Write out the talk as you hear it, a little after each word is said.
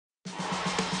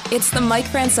It's the Mike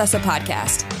Francesa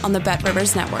podcast on the Bet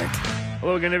Rivers Network.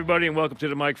 Hello again, everybody, and welcome to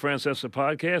the Mike Francesa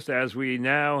podcast. As we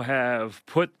now have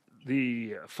put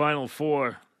the Final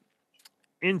Four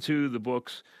into the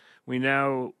books, we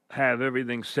now have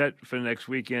everything set for next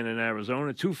weekend in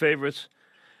Arizona. Two favorites,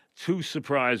 two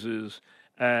surprises,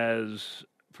 as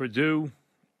Purdue,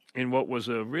 in what was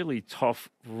a really tough,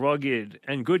 rugged,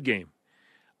 and good game,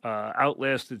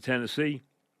 outlasted Tennessee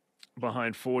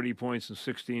behind 40 points and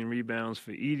 16 rebounds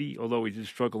for Edey, although he did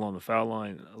struggle on the foul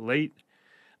line late.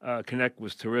 Connect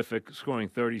was terrific, scoring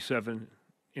 37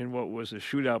 in what was a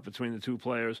shootout between the two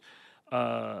players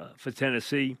for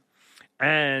Tennessee.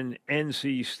 And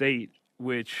NC State,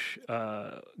 which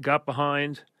got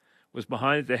behind, was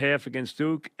behind at the half against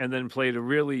Duke, and then played a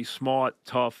really smart,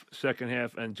 tough second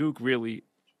half, and Duke really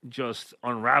just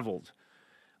unraveled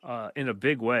in a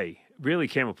big way. Really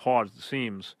came apart at the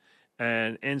seams,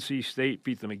 and NC State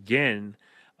beat them again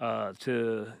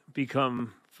to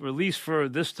become, at least for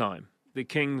this time, the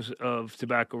kings of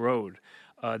Tobacco Road,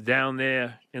 down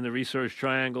there in the Research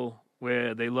Triangle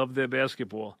where they love their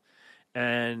basketball.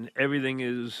 And everything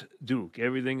is Duke.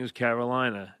 Everything is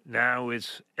Carolina. Now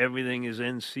everything is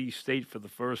NC State for the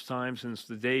first time since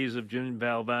the days of Jim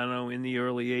Valvano in the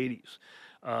early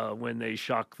 80s when they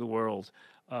shocked the world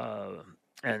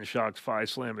and shocked Phi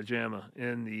Slamma Jamma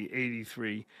in the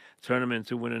 83 tournament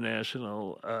to win a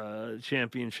national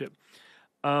championship.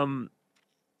 Like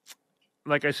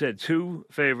I said, two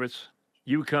favorites,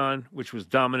 UConn, which was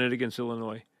dominant against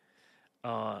Illinois,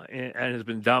 and has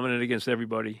been dominant against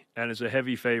everybody, and is a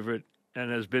heavy favorite,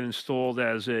 and has been installed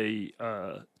as a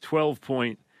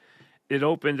 12-point. It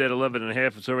opened at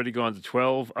 11.5. It's already gone to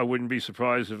 12. I wouldn't be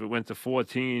surprised if it went to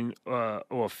 14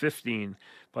 or 15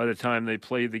 by the time they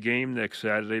play the game next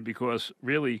Saturday, because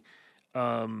really,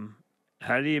 how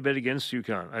do you bet against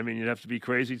UConn? I mean, you'd have to be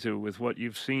crazy to with what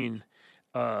you've seen,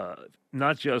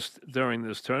 not just during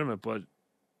this tournament, but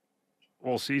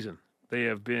all season. They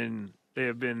have been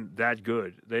that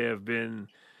good. They have been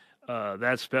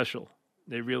that special.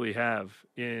 They really have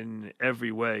in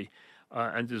every way,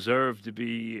 and deserve to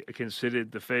be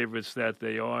considered the favorites that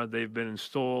they are. They've been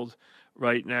installed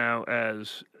right now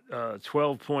as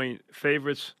 12-point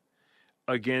favorites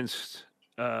against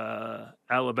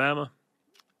Alabama,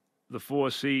 the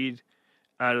 4 seed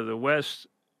out of the West,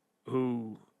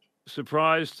 who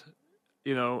surprised,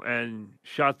 and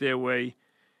shot their way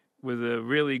with a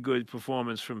really good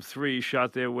performance from 3,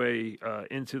 shot their way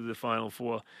into the Final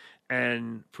Four.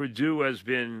 And Purdue has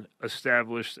been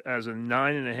established as a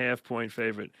 9.5-point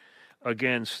favorite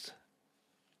against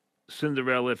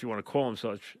Cinderella, if you want to call them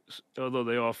such, although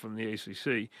they are from the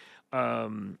ACC,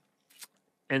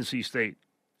 NC State.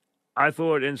 I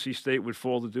thought NC State would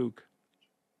fall to Duke.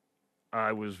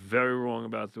 I was very wrong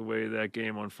about the way that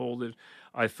game unfolded.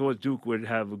 I thought Duke would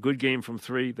have a good game from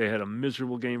 3. They had a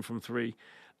miserable game from 3.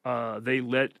 They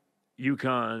let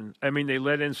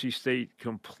NC State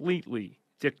completely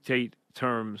dictate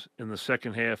terms in the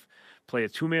second half, play a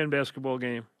 2-man basketball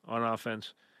game on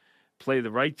offense, play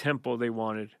the right tempo they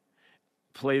wanted,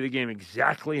 play the game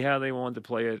exactly how they wanted to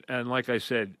play it. And like I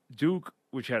said, Duke,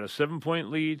 which had a 7-point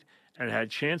lead and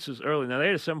had chances early. Now, they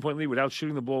had a 7-point lead without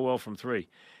shooting the ball well from 3.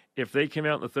 If they came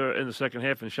out in the second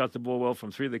half and shot the ball well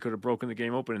from 3, they could have broken the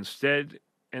game open. Instead,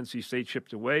 NC State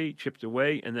chipped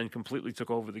away, and then completely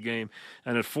took over the game.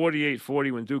 And at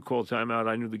 48-40, when Duke called timeout,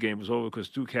 I knew the game was over because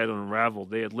Duke had unraveled.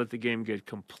 They had let the game get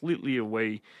completely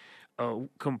away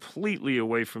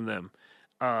from them.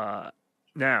 Now,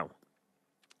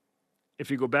 if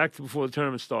you go back to before the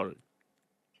tournament started,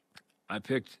 I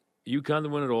picked UConn to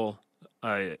win it all.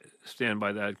 I stand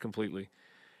by that completely.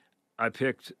 I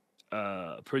picked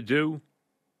Purdue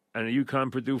and a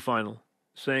UConn-Purdue final,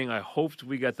 saying I hoped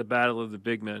we got the battle of the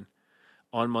big men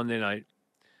on Monday night.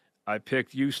 I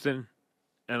picked Houston,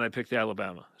 and I picked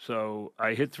Alabama. So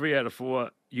I hit 3 out of 4.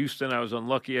 Houston, I was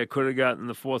unlucky. I could have gotten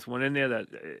the 4th one in there. That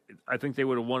I think they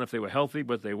would have won if they were healthy,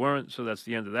 but they weren't, so that's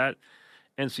the end of that.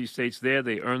 NC State's there.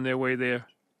 They earned their way there.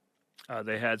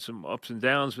 They had some ups and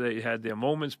downs. They had their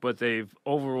moments, but they've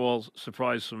overall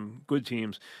surprised some good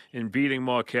teams in beating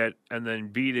Marquette and then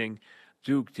beating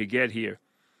Duke to get here.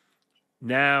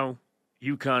 Now,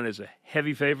 UConn is a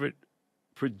heavy favorite.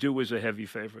 Purdue is a heavy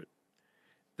favorite.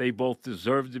 They both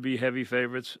deserve to be heavy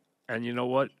favorites. And you know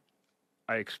what?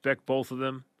 I expect both of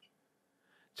them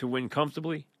to win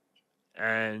comfortably.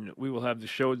 And we will have the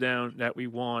showdown that we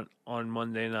want on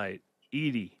Monday night.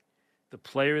 Edey, the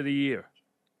player of the year,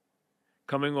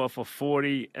 coming off a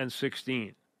 40 and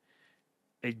 16,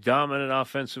 a dominant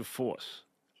offensive force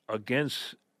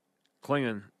against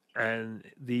Klingon and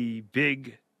the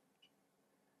big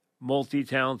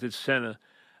multi-talented center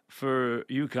for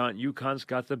UConn. UConn's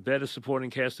got the better supporting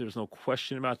cast. There's no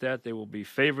question about that. They will be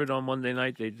favored on Monday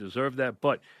night. They deserve that.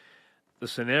 But the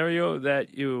scenario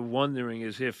that you're wondering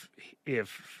is if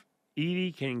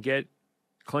Edey can get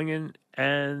Klingon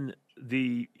and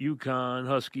the UConn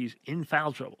Huskies in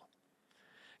foul trouble,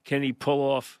 can he pull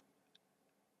off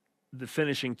the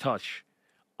finishing touch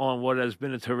on what has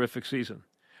been a terrific season?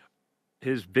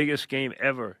 His biggest game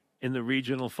ever in the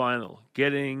regional final,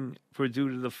 getting Purdue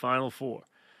to the Final Four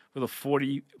with a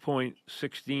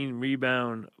 40.16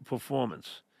 rebound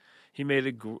performance. He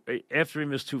made after he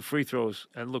missed 2 free throws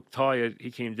and looked tired,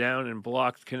 he came down and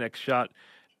blocked Connect's shot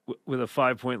with a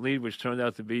 5-point lead, which turned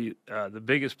out to be the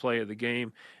biggest play of the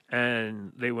game,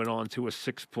 and they went on to a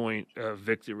 6-point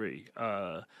victory.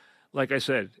 Like I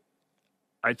said,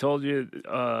 I told you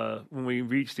when we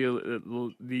reached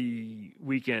the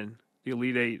weekend, the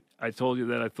Elite Eight, I told you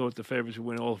that I thought the favorites would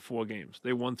win all 4 games.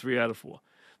 They won 3 out of 4.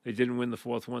 They didn't win the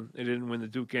 4th one. They didn't win the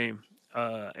Duke game.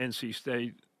 NC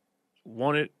State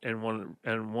won it and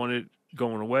won it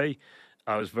going away.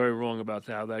 I was very wrong about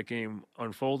how that game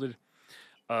unfolded.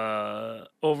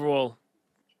 Overall,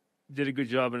 did a good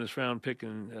job in this round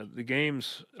picking the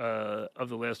games of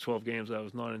the last 12 games. I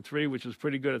was 9-3, which was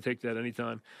pretty good. I take that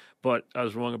anytime, but I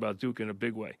was wrong about Duke in a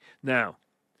big way. Now,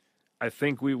 I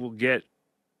think we will get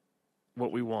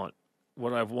what we want,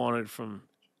 what I've wanted from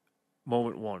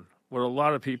moment one, what a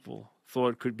lot of people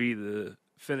thought could be the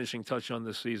finishing touch on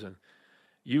this season.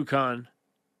 UConn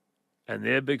and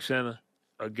their big center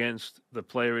against the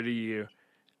player of the year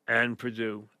and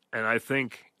Purdue. And I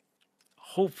think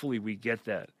hopefully we get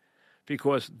that,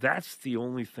 because that's the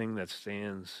only thing that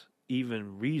stands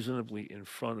even reasonably in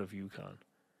front of UConn.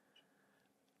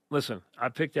 Listen, I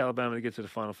picked Alabama to get to the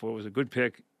Final Four. It was a good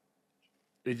pick.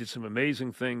 They did some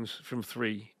amazing things from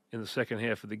 3 in the second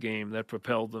half of the game that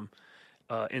propelled them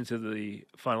into the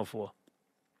Final Four.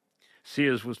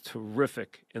 Sears was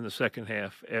terrific in the second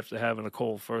half after having a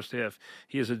cold first half.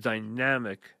 He is a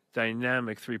dynamic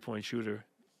three-point shooter.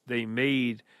 They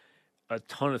made a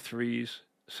ton of threes,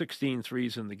 16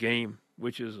 threes in the game,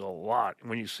 which is a lot.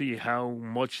 When you see how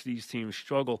much these teams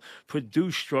struggle,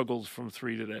 Purdue struggles from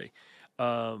 3 today.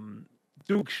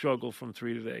 Duke struggled from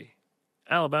 3 today.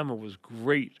 Alabama was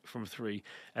great from 3,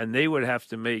 and they would have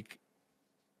to make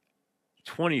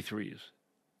 23s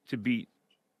to beat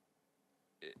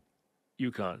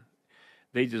UConn.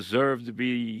 They deserve to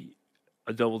be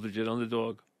a double-digit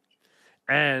underdog,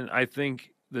 and I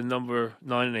think the number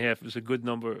 9.5 is a good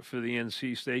number for the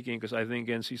NC State game, because I think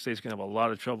NC State's going to have a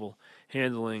lot of trouble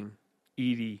handling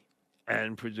Edey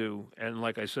and Purdue. And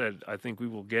like I said, I think we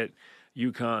will get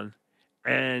UConn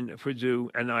and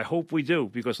Purdue, and I hope we do,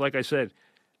 because like I said,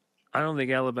 I don't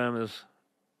think Alabama's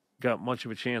got much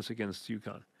of a chance against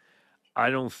UConn. I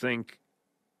don't think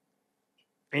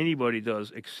anybody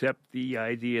does, except the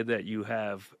idea that you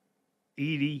have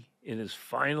Edey in his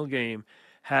final game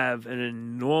have an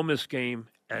enormous game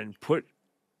and put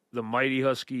the mighty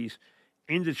Huskies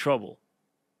into trouble.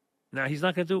 Now, he's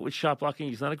not going to do it with shot blocking.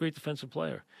 He's not a great defensive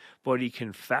player, but he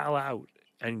can foul out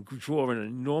and draw an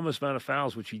enormous amount of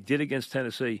fouls, which he did against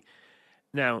Tennessee.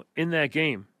 Now, in that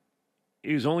game,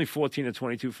 he was only 14 of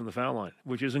 22 from the foul line,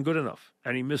 which isn't good enough.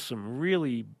 And he missed some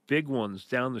really big ones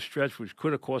down the stretch, which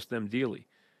could have cost them dearly.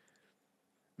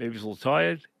 Maybe he's a little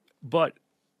tired, but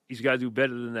he's got to do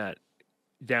better than that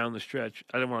down the stretch.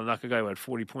 I didn't want to knock a guy who had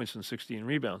 40 points and 16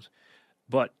 rebounds,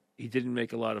 but he didn't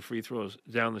make a lot of free throws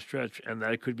down the stretch, and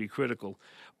that could be critical.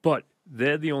 But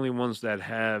they're the only ones that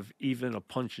have even a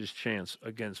puncher's chance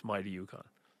against mighty UConn.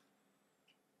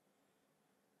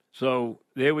 So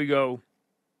there we go.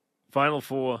 Final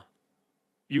Four.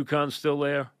 UConn's still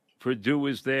there. Purdue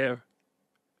is there.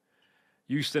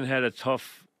 Houston had a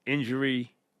tough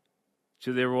injury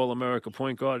to their All-America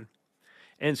point guard.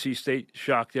 NC State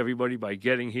shocked everybody by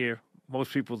getting here.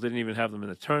 Most people didn't even have them in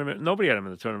the tournament. Nobody had them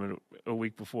in the tournament a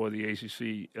week before the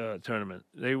ACC tournament.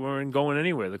 They weren't going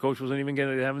anywhere. The coach wasn't even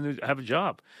going to have a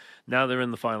job. Now they're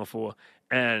in the Final Four.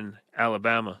 And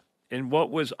Alabama, in what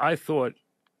was, I thought,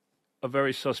 a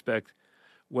very suspect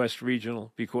West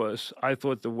Regional, because I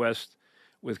thought the West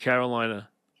with Carolina,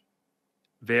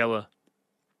 Baylor,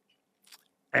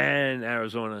 and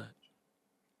Arizona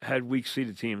had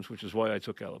weak-seeded teams, which is why I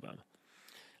took Alabama.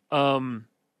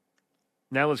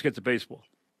 Now let's get to baseball.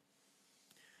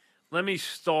 Let me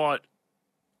start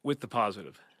with the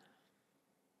positive.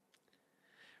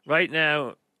 Right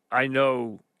now, I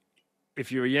know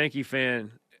if you're a Yankee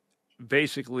fan,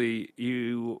 basically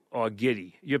you are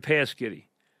giddy. You're past giddy.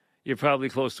 You're probably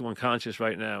close to unconscious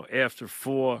right now after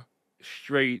 4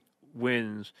 straight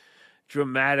wins,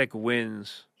 dramatic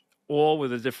wins, all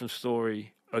with a different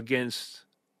story against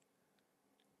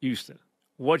Houston.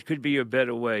 What could be a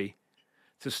better way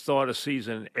to start a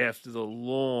season after the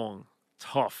long,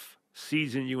 tough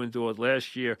season you endured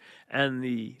last year and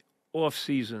the off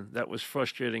season that was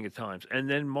frustrating at times, and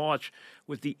then March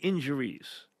with the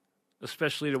injuries,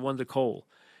 especially the one to Cole,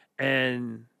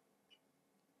 and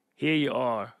here you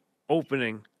are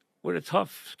opening with a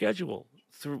tough schedule,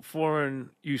 4 in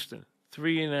Houston,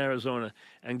 3 in Arizona,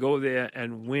 and go there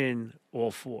and win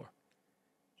all 4.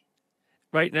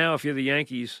 Right now, if you're the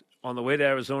Yankees, on the way to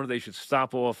Arizona, they should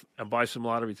stop off and buy some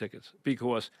lottery tickets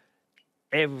because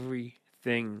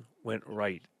everything went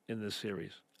right in this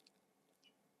series.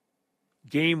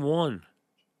 Game 1,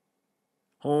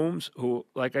 Holmes, who,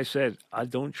 like I said, I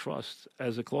don't trust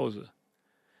as a closer,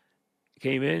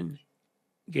 came in,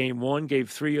 Game 1,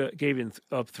 gave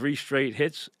up 3 straight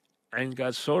hits, and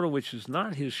got Soto, which is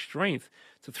not his strength,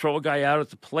 to throw a guy out at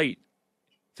the plate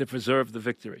to preserve the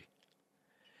victory.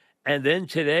 And then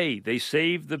today, they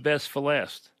saved the best for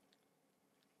last.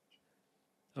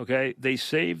 Okay? They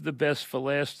saved the best for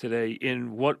last today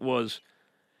in what was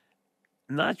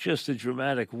not just a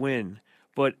dramatic win,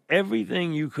 but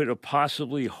everything you could have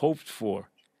possibly hoped for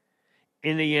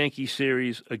in the Yankee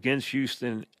series against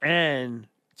Houston, and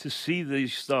to see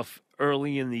this stuff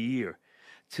early in the year,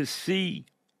 to see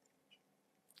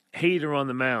Hader on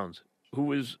the mound,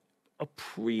 who is a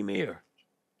premier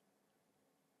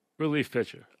relief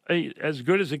pitcher, as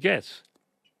good as it gets.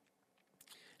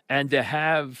 And to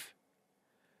have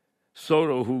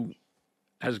Soto, who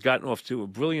has gotten off to a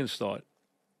brilliant start,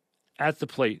 at the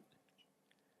plate,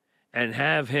 and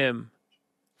have him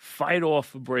fight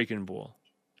off a breaking ball,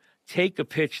 take a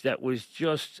pitch that was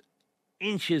just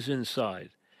inches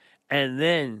inside, and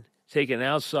then take an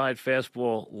outside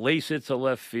fastball, lace it to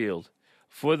left field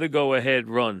for the go-ahead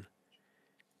run,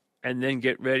 and then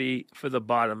get ready for the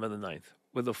bottom of the 9th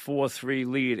with a 4-3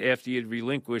 lead after he had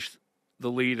relinquished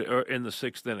the lead in the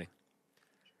 6th inning.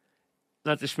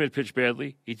 Not that Schmidt pitched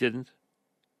badly. He didn't.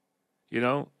 You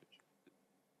know,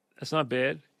 that's not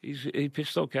bad. He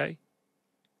pitched okay.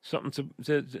 Something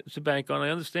to bank on. I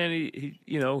understand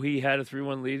he had a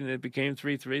 3-1 lead and it became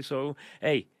 3-3. So,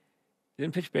 hey, he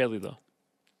didn't pitch badly, though.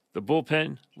 The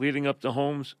bullpen leading up to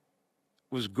Holmes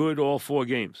was good all 4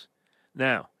 games.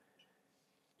 Now,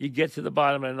 you get to the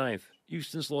bottom of the 9th.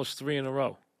 Houston's lost 3 in a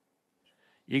row.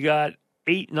 You got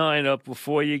 8-9 up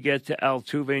before you get to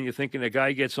Altuve, and you're thinking the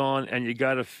guy gets on, and you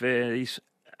got to face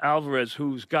Alvarez,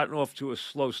 who's gotten off to a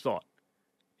slow start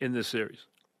in this series.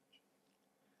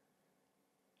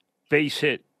 Base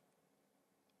hit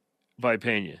by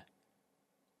Pena.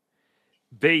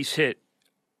 Base hit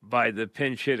by the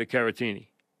pinch hitter Caratini.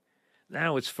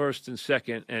 Now it's 1st and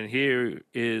 2nd, and here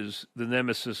is the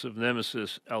nemesis of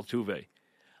nemesis, Altuve.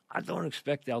 I don't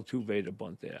expect Altuve to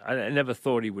bunt there. I never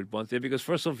thought he would bunt there because,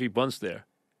 first off, if he bunts there,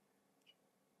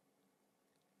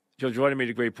 Joe Jordan made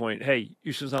a great point. Hey,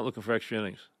 Houston's not looking for extra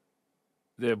innings.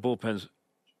 Their bullpen's,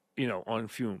 on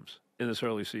fumes in this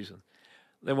early season.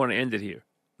 They want to end it here.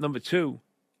 Number 2,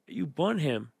 you bunt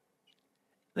him,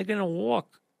 they're going to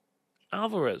walk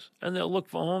Alvarez, and they'll look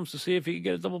for Holmes to see if he can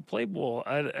get a double play ball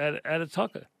at a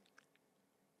Tucker.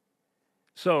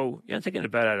 So you're not taking the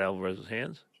bat out of Alvarez's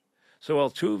hands. So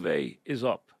Altuve is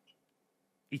up.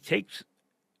 He takes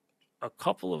a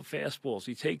couple of fastballs.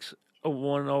 He takes a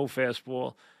 1-0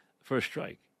 fastball for a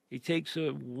strike. He takes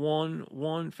a 1-1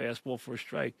 fastball for a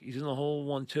strike. He's in the hole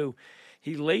 1-2.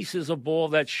 He laces a ball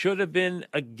that should have been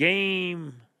a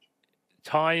game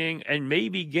tying and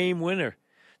maybe game winner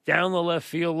down the left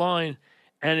field line,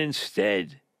 and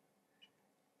instead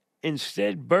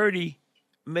Birdie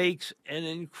makes an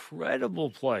incredible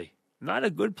play. Not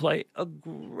a good play, a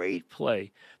great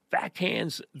play.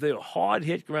 Backhands the hard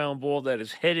hit ground ball that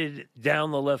is headed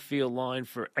down the left field line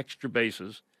for extra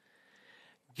bases.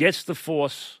 Gets the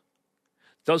force,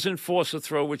 doesn't force a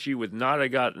throw, which he would not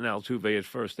have gotten Altuve at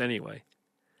first anyway.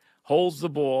 Holds the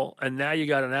ball, and now you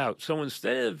got an out. So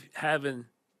instead of having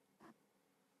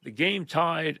the game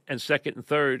tied and 2nd and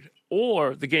 3rd,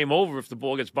 or the game over if the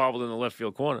ball gets bobbled in the left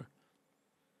field corner,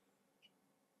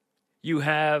 you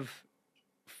have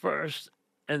 1st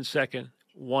and 2nd,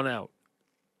 1 out.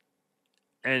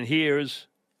 And here is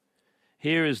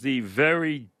the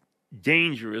very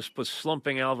dangerous but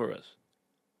slumping Alvarez.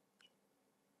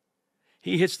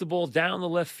 He hits the ball down the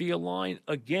left field line.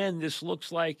 Again, this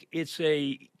looks like it's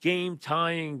a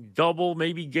game-tying double,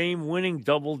 maybe game-winning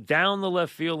double down the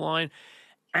left field line,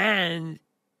 and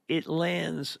it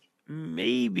lands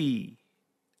maybe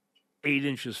 8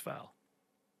 inches foul.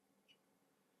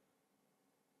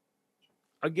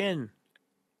 Again,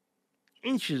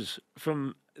 inches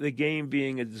from the game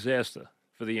being a disaster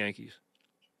for the Yankees.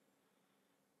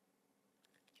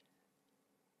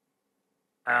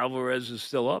 Alvarez is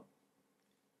still up.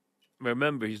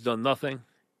 Remember, he's done nothing.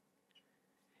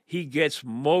 He gets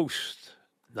most,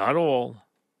 not all,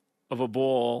 of a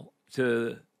ball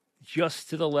to just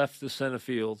to the left of center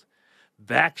field,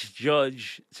 backs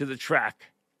Judge to the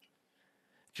track.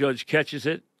 Judge catches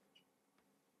it.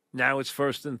 Now it's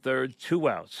first and third, 2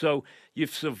 outs. So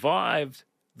you've survived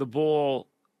the ball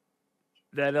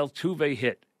that Altuve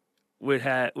hit,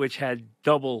 which had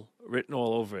double written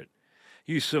all over it.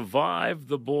 You survived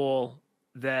the ball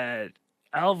that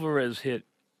Alvarez hit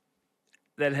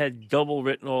that had double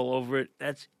written all over it.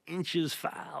 That's inches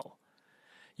foul.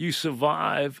 You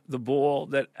survive the ball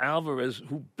that Alvarez,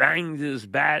 who banged his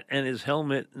bat and his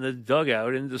helmet in the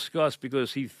dugout in disgust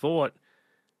because he thought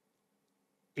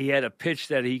he had a pitch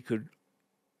that he could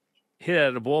hit out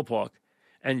of the ballpark,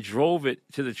 and drove it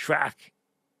to the track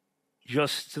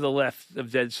just to the left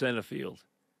of dead center field.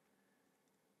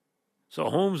 So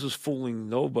Holmes is fooling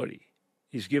nobody.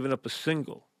 He's given up a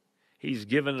single. He's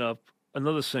given up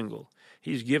another single.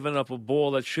 He's given up a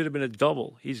ball that should have been a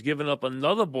double. He's given up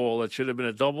another ball that should have been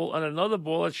a double and another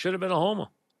ball that should have been a homer.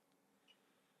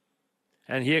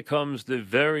 And here comes the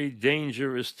very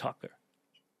dangerous Tucker.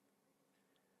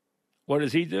 What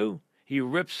does he do? He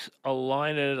rips a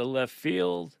line at the left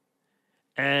field,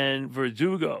 and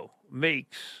Verdugo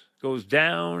goes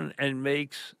down and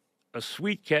makes a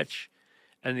sweet catch,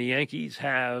 and the Yankees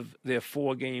have their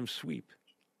 4-game sweep.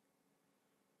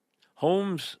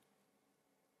 Holmes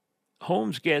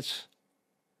gets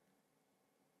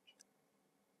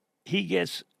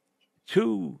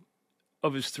 2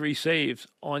 of his 3 saves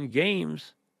on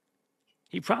games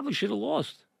he probably should have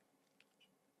lost.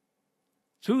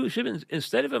 2 should have,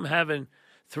 instead of him having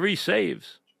 3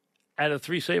 saves out of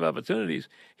 3 save opportunities,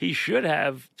 he should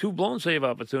have 2 blown save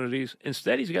opportunities.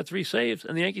 Instead, he's got 3 saves,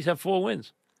 and the Yankees have 4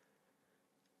 wins.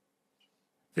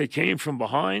 They came from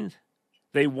behind.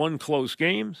 They won close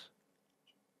games.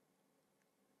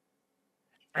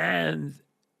 And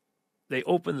they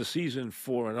opened the season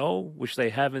 4-0, which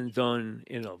they haven't done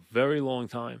in a very long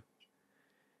time.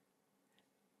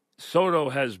 Soto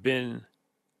has been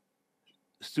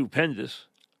stupendous.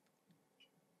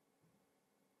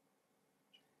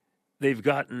 They've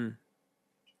gotten,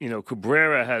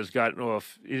 Cabrera has gotten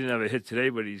off. He didn't have a hit today,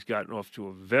 but he's gotten off to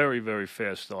a very, very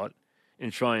fast start in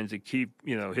trying to keep,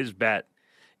 his bat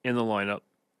in the lineup.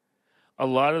 A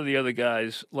lot of the other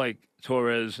guys, like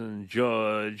Torres and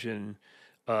Judge and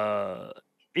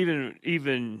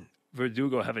even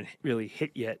Verdugo, haven't really hit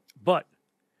yet, but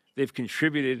they've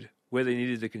contributed where they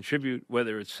needed to contribute,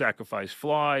 whether it's sacrifice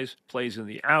flies, plays in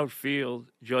the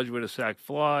outfield, Judge with a sac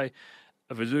fly,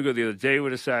 Verdugo the other day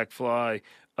with a sac fly,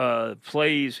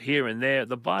 plays here and there.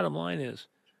 The bottom line is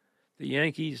the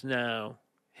Yankees now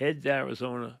head to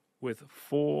Arizona with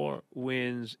 4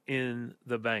 wins in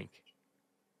the bank.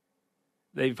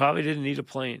 They probably didn't need a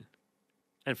plane.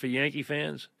 And for Yankee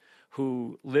fans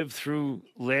who lived through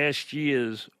last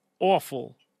year's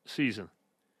awful season,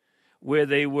 where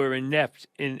they were inept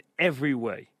in every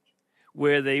way,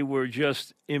 where they were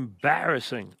just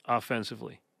embarrassing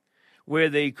offensively, where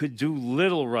they could do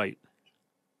little right.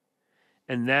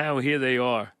 And now here they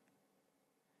are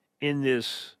in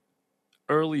this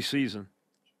early season,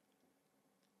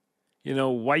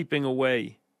 wiping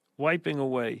away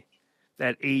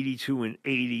that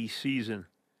 82-80 season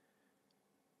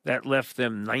that left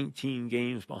them 19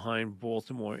 games behind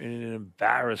Baltimore in an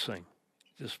embarrassing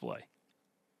display.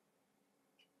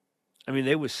 I mean,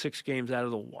 they were 6 games out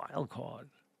of the wild card,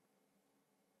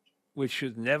 which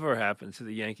should never happen to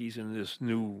the Yankees in this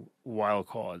new wild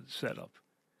card setup.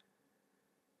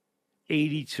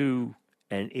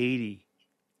 82-80,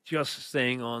 just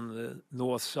staying on the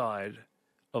north side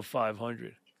of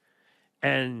 500,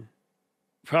 and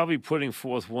probably putting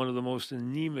forth one of the most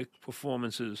anemic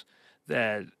performances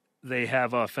that they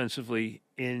have offensively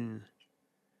in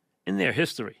their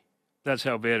history. That's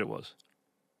how bad it was.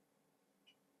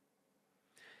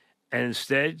 And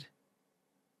instead,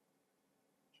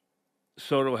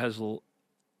 Soto has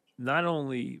not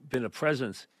only been a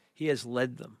presence, he has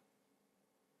led them.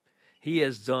 He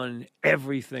has done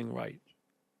everything right.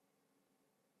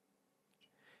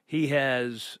 He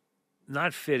has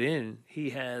not fit in. He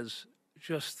has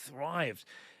just thrived.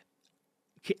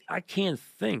 I can't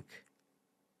think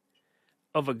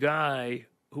of a guy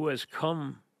who has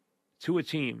come to a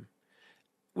team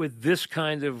with this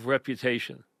kind of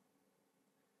reputation,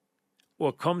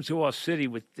 or come to our city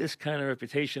with this kind of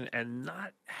reputation and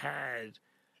not had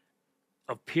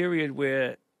a period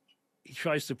where he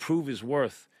tries to prove his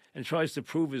worth and tries to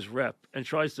prove his rep and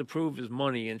tries to prove his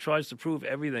money and tries to prove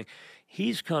everything.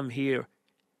 He's come here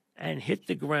and hit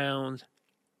the ground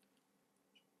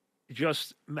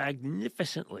just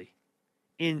magnificently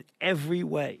in every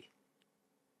way.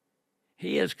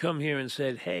 He has come here and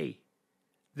said, hey,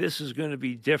 this is going to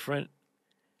be different.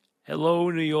 Hello,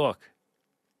 New York.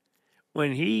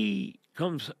 When he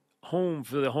comes home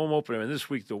for the home opener, and this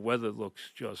week the weather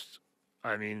looks just,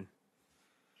 the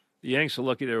Yanks are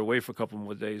lucky they're away for a couple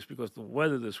more days because the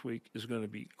weather this week is going to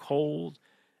be cold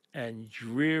and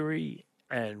dreary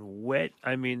and wet.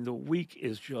 The week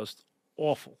is just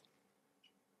awful.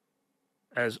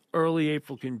 As early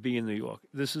April can be in New York.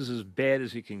 This is as bad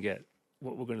as it can get,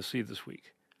 what we're going to see this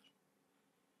week.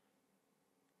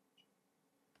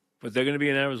 But they're going to be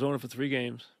in Arizona for 3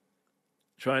 games,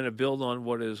 trying to build on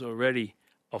what is already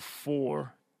a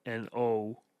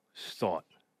 4-0 start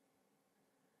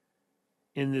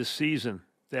in this season.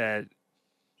 That,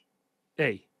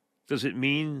 hey, does it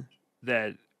mean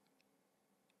that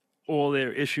all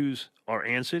their issues are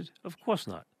answered? Of course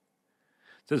not.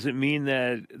 Does it mean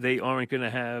that they aren't going to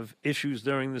have issues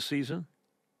during the season?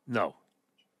 No.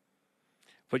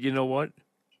 But you know what?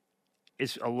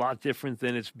 It's a lot different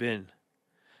than it's been.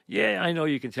 Yeah, I know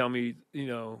you can tell me,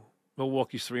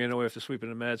 Milwaukee's 3-0 after sweeping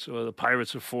the Mets, or the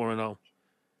Pirates are 4-0.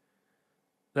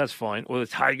 That's fine. Or the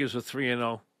Tigers are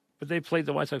 3-0. But they played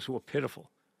the White Sox, who were pitiful.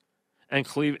 And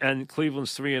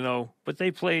Cleveland's 3-0. But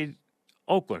they played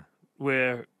Oakland,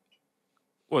 or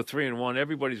 3-1.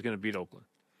 Everybody's going to beat Oakland.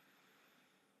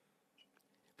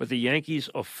 But the Yankees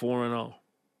are 4-0.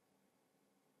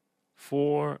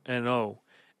 4-0.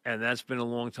 And that's been a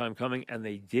long time coming. And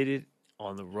they did it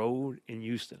on the road in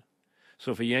Houston.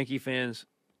 So for Yankee fans,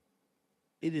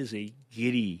 it is a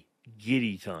giddy,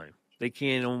 giddy time. They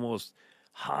can't almost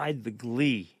hide the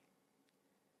glee.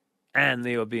 And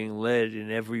they are being led in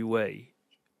every way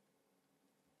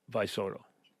by Soto.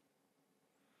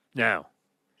 Now,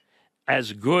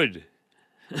 as good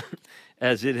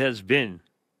as it has been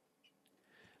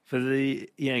for the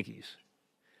Yankees,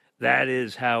 that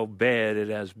is how bad it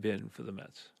has been for the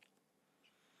Mets.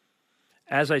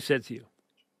 As I said to you,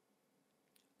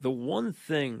 the one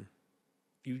thing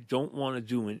you don't want to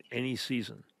do in any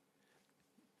season,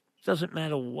 doesn't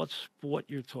matter what sport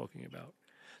you're talking about,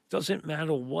 doesn't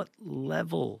matter what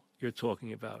level you're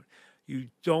talking about, you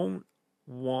don't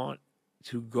want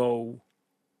to go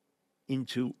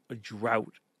into a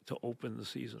drought to open the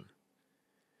season.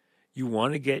 You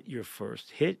want to get your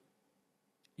first hit,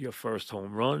 your first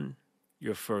home run,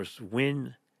 your first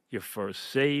win, your first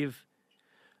save.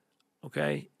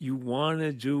 Okay? You want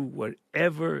to do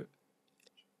whatever,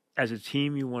 as a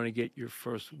team, you want to get your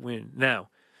first win. Now,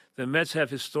 the Mets have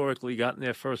historically gotten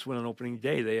their first win on opening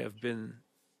day. They have been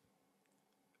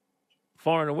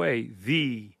far and away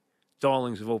the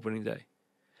darlings of opening day.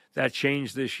 That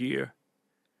changed this year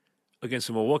against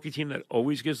a Milwaukee team that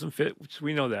always gives them fits.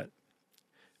 We know that.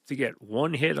 To get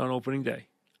one hit on opening day.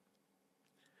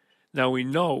 Now, we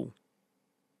know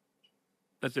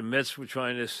that the Mets were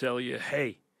trying to sell you,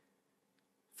 hey,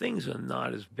 things are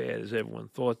not as bad as everyone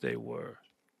thought they were.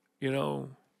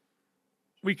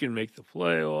 We can make the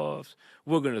playoffs.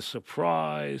 We're going to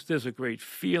surprise. There's a great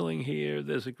feeling here.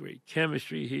 There's a great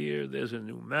chemistry here. There's a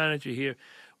new manager here.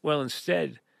 Well,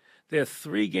 instead, they're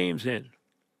 3 games in.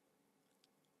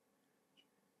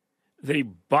 They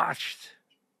botched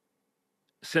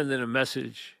sending a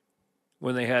message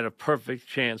when they had a perfect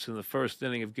chance in the first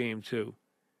inning of Game 2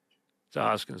 to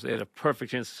Hoskins. They had a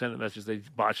perfect chance to send a message. They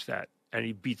botched that, and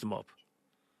he beat them up.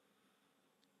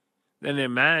 Then their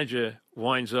manager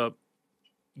winds up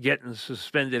getting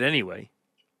suspended anyway.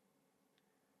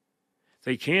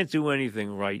 They can't do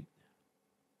anything right.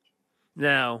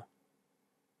 Now,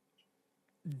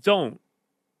 don't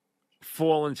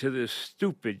fall into this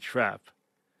stupid trap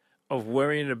of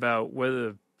worrying about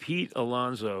whether Pete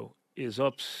Alonso is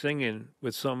up singing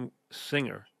with some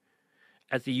singer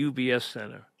at the UBS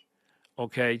Center,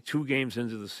 2 games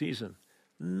into the season.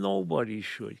 Nobody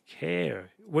should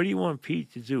care. What do you want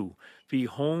Pete to do? Be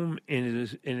home in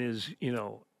his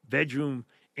bedroom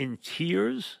in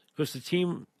tears because the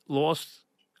team lost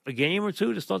a game or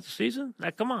 2 to start the season?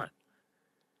 Now, come on.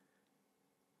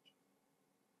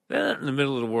 They're not in the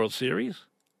middle of the World Series.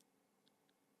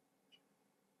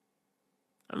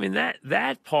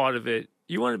 That part of it,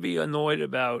 you want to be annoyed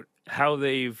about how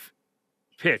they've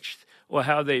pitched or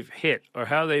how they've hit or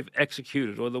how they've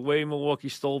executed or the way Milwaukee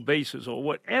stole bases or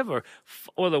whatever,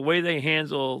 or the way they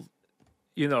handle,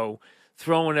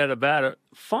 throwing at a batter.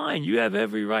 Fine, you have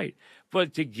every right.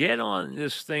 But to get on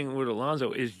this thing with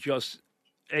Alonso is just,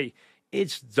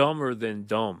 it's dumber than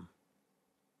dumb.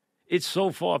 It's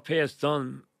so far past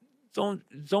dumb.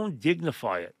 Don't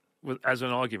dignify it as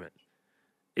an argument.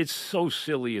 It's so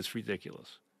silly, it's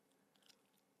ridiculous.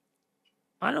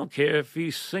 I don't care if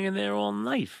he's singing there all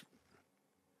night.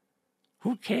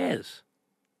 Who cares?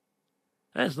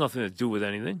 That has nothing to do with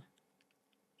anything.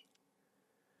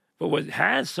 But what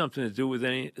has something to do with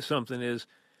something is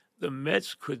the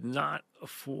Mets could not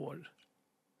afford,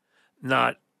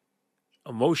 not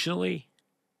emotionally,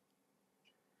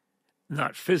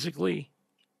 not physically,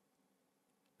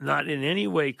 not in any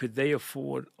way could they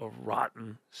afford a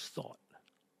rotten start.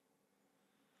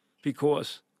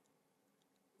 Because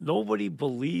nobody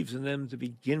believes in them to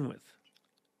begin with.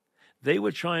 They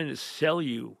were trying to sell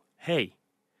you, hey,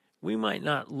 we might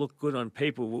not look good on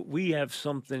paper, but we have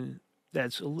something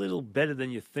that's a little better than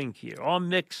you think here. Our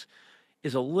mix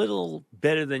is a little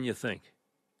better than you think.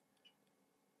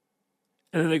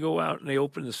 And then they go out and they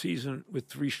open the season with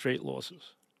 3 straight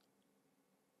losses.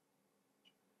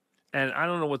 And I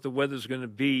don't know what the weather's going to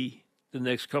be the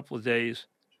next couple of days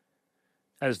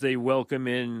as they welcome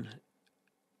in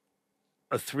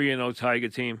a 3-0 Tiger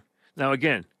team. Now,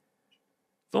 again,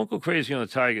 don't go crazy on the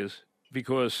Tigers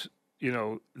because,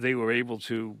 they were able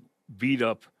to beat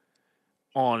up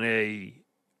on a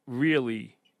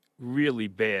really, really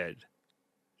bad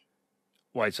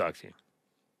White Sox team.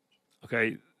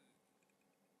 Okay?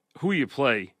 Who you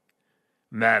play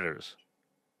matters.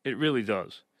 It really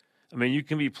does. I mean, you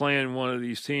can be playing one of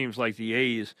these teams like the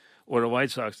A's or the White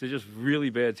Sox. They're just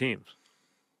really bad teams.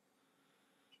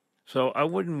 So I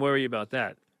wouldn't worry about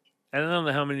that. And I don't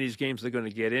know how many of these games they're going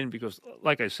to get in because,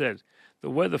 like I said, the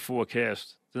weather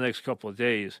forecast the next couple of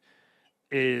days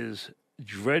is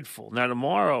dreadful. Now,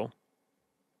 tomorrow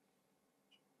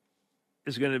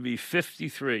is going to be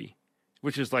 53,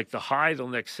 which is like the high till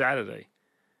next Saturday.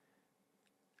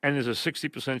 And there's a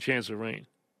 60% chance of rain.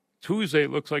 Tuesday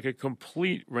looks like a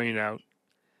complete rain out,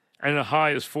 and the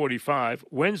high is 45.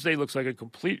 Wednesday looks like a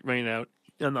complete rain out,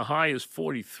 and the high is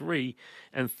 43.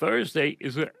 And Thursday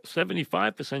is a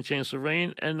 75% chance of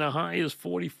rain, and the high is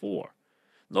 44.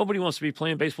 Nobody wants to be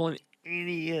playing baseball in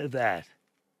any of that.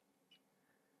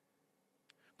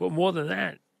 But more than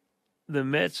that, the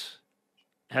Mets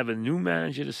have a new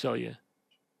manager to sell you.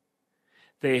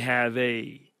 They have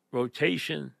a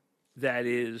rotation that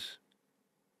is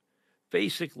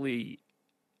basically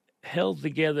held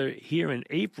together here in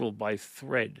April by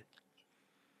thread.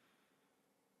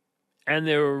 And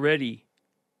they're already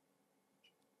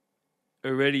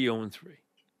 0-3.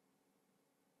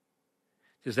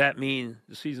 Does that mean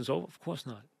the season's over? Of course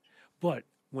not. But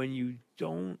when you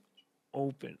don't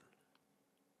open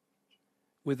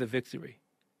with a victory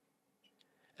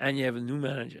and you have a new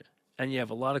manager and you have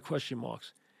a lot of question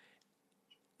marks,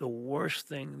 the worst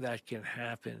thing that can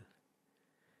happen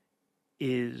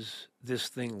is this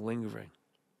thing lingering.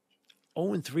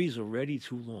 0-3 is already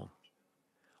too long.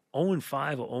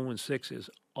 0-5 or 0-6 is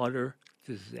utter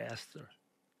disaster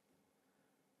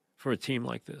for a team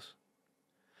like this.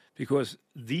 Because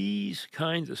these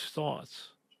kinds of starts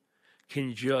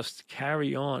can just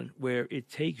carry on where it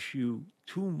takes you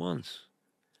 2 months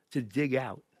to dig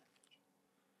out.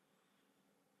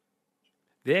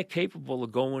 They're capable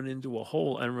of going into a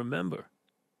hole. And remember,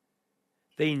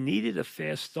 they needed a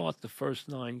fast start the first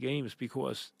 9 games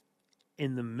because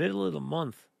in the middle of the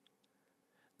month,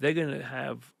 they're going to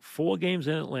have 4 games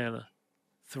in Atlanta,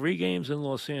 3 games in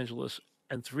Los Angeles,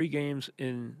 and 3 games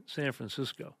in San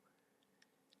Francisco.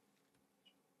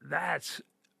 That's,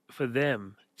 for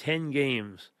them, 10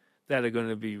 games that are going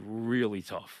to be really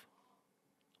tough.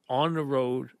 On the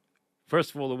road,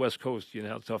 first of all, the West Coast, you know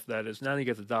how tough that is. Now you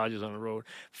get the Dodgers on the road.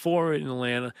 4 in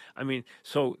Atlanta. I mean,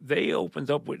 so they opened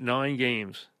up with 9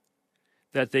 games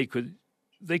that they could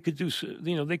do,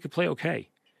 they could play okay.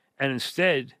 And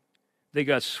instead, they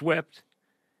got swept.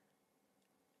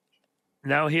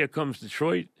 Now here comes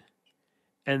Detroit.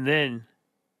 And then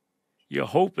you're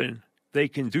hoping they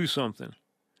can do something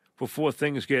before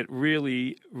things get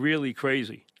really, really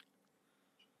crazy.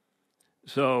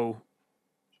 So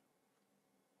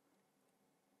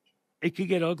it could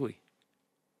get ugly.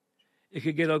 It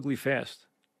could get ugly fast.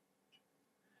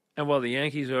 And while the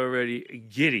Yankees are already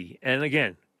giddy, and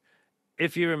again,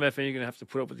 if you're a Met fan, you're going to have to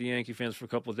put up with the Yankee fans for a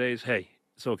couple of days. Hey,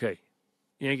 it's okay.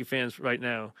 Yankee fans right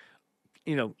now,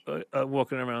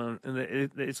 walking around, and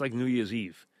it's like New Year's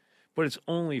Eve. But it's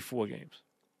only 4 games.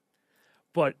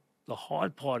 But the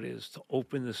hard part is to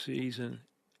open the season,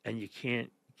 and you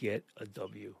can't get a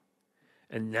W.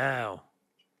 And now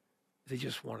they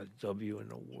just want a W in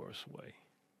the worst way.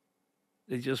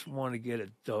 They just want to get a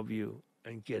W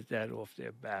and get that off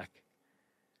their back.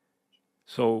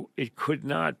 So it could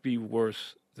not be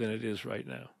worse than it is right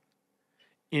now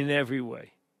in every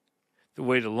way. The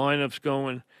way the lineup's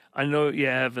going, I know you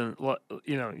haven't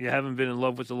been in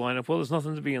love with the lineup. Well, there's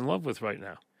nothing to be in love with right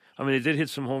now. I mean, they did hit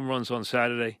some home runs on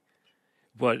Saturday,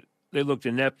 but they looked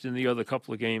inept in the other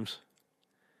couple of games.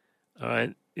 All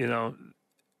right,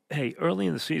 hey, early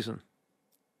in the season,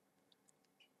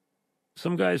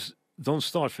 some guys don't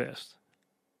start fast.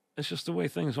 It's just the way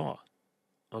things are,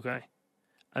 okay?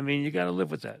 I mean, you got to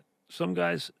live with that. Some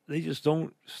guys, they just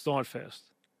don't start fast.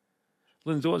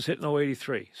 Lindor's hitting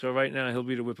 083, so right now he'll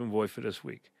be the whipping boy for this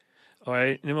week. All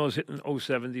right, Nimmo's hitting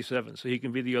 077, so he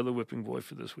can be the other whipping boy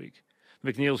for this week.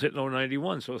 McNeil's hitting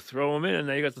 091, so throw him in, and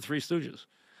now you got the Three Stooges,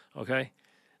 okay?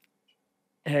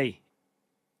 Hey,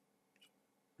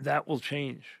 that will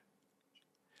change.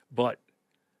 But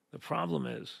the problem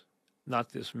is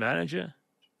not this manager,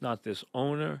 not this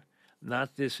owner,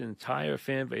 not this entire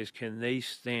fan base. Can they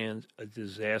stand a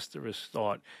disastrous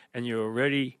start? And you're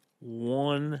already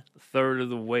 1/3 of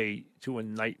the way to a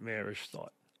nightmarish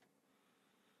start.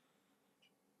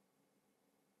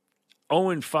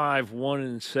 0-5,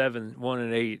 1-7,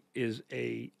 1-8 is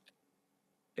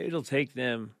it'll take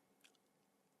them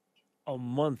a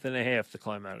month and a half to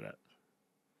climb out of that.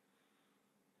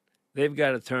 They've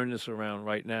got to turn this around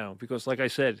right now because, like I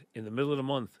said, in the middle of the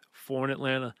month, 4 in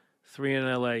Atlanta, 3 in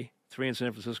L.A., 3 in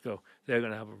San Francisco, they're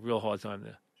going to have a real hard time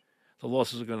there. The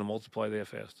losses are going to multiply there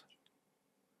fast.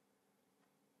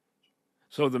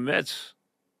 So the Mets,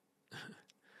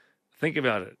 think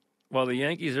about it. While the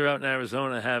Yankees are out in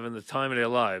Arizona having the time of their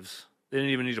lives, they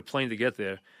didn't even need a plane to get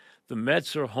there. The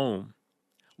Mets are home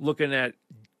looking at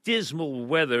dismal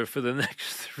weather for the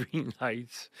next 3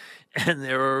 nights, and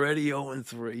they're already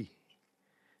 0-3.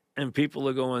 And people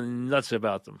are going nuts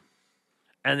about them.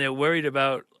 And they're worried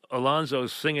about Alonso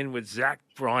singing with Zach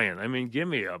Bryan. I mean, give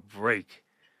me a break.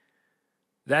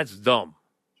 That's dumb.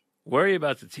 Worry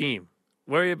about the team.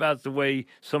 Worry about the way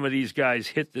some of these guys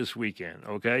hit this weekend,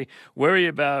 okay? Worry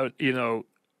about,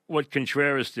 what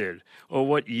Contreras did or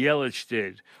what Yelich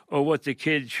did or what the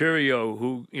kid Churio,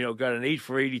 who, got an 8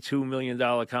 for $82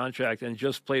 million contract and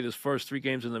just played his first 3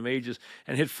 games in the majors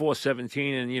and hit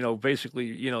 .417 and,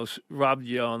 basically, robbed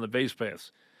you on the base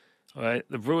paths. All right?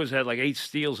 The Brewers had like 8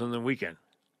 steals in the weekend.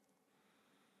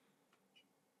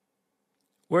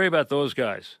 Worry about those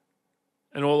guys.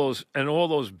 And all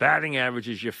those batting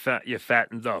averages you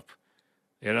fattened up,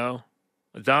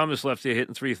 Adames left there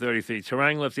hitting 333.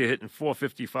 Terang left there hitting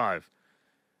 455.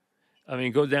 I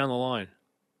mean, go down the line.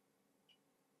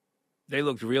 They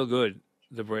looked real good,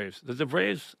 the Braves. The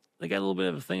Braves, they got a little bit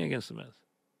of a thing against the Mets.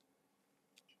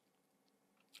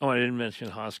 Oh, I didn't mention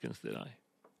Hoskins, did I?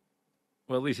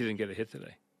 Well, at least he didn't get a hit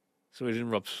today. So he didn't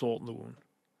rub salt in the wound.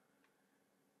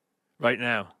 Right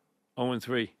now,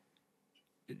 0-3.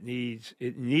 It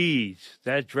needs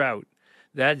that drought,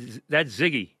 that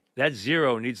Ziggy, that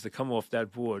 0 needs to come off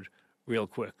that board real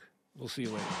quick. We'll see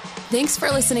you later. Thanks for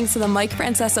listening to the Mike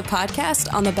Francesa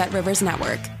podcast on the Bet Rivers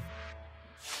Network.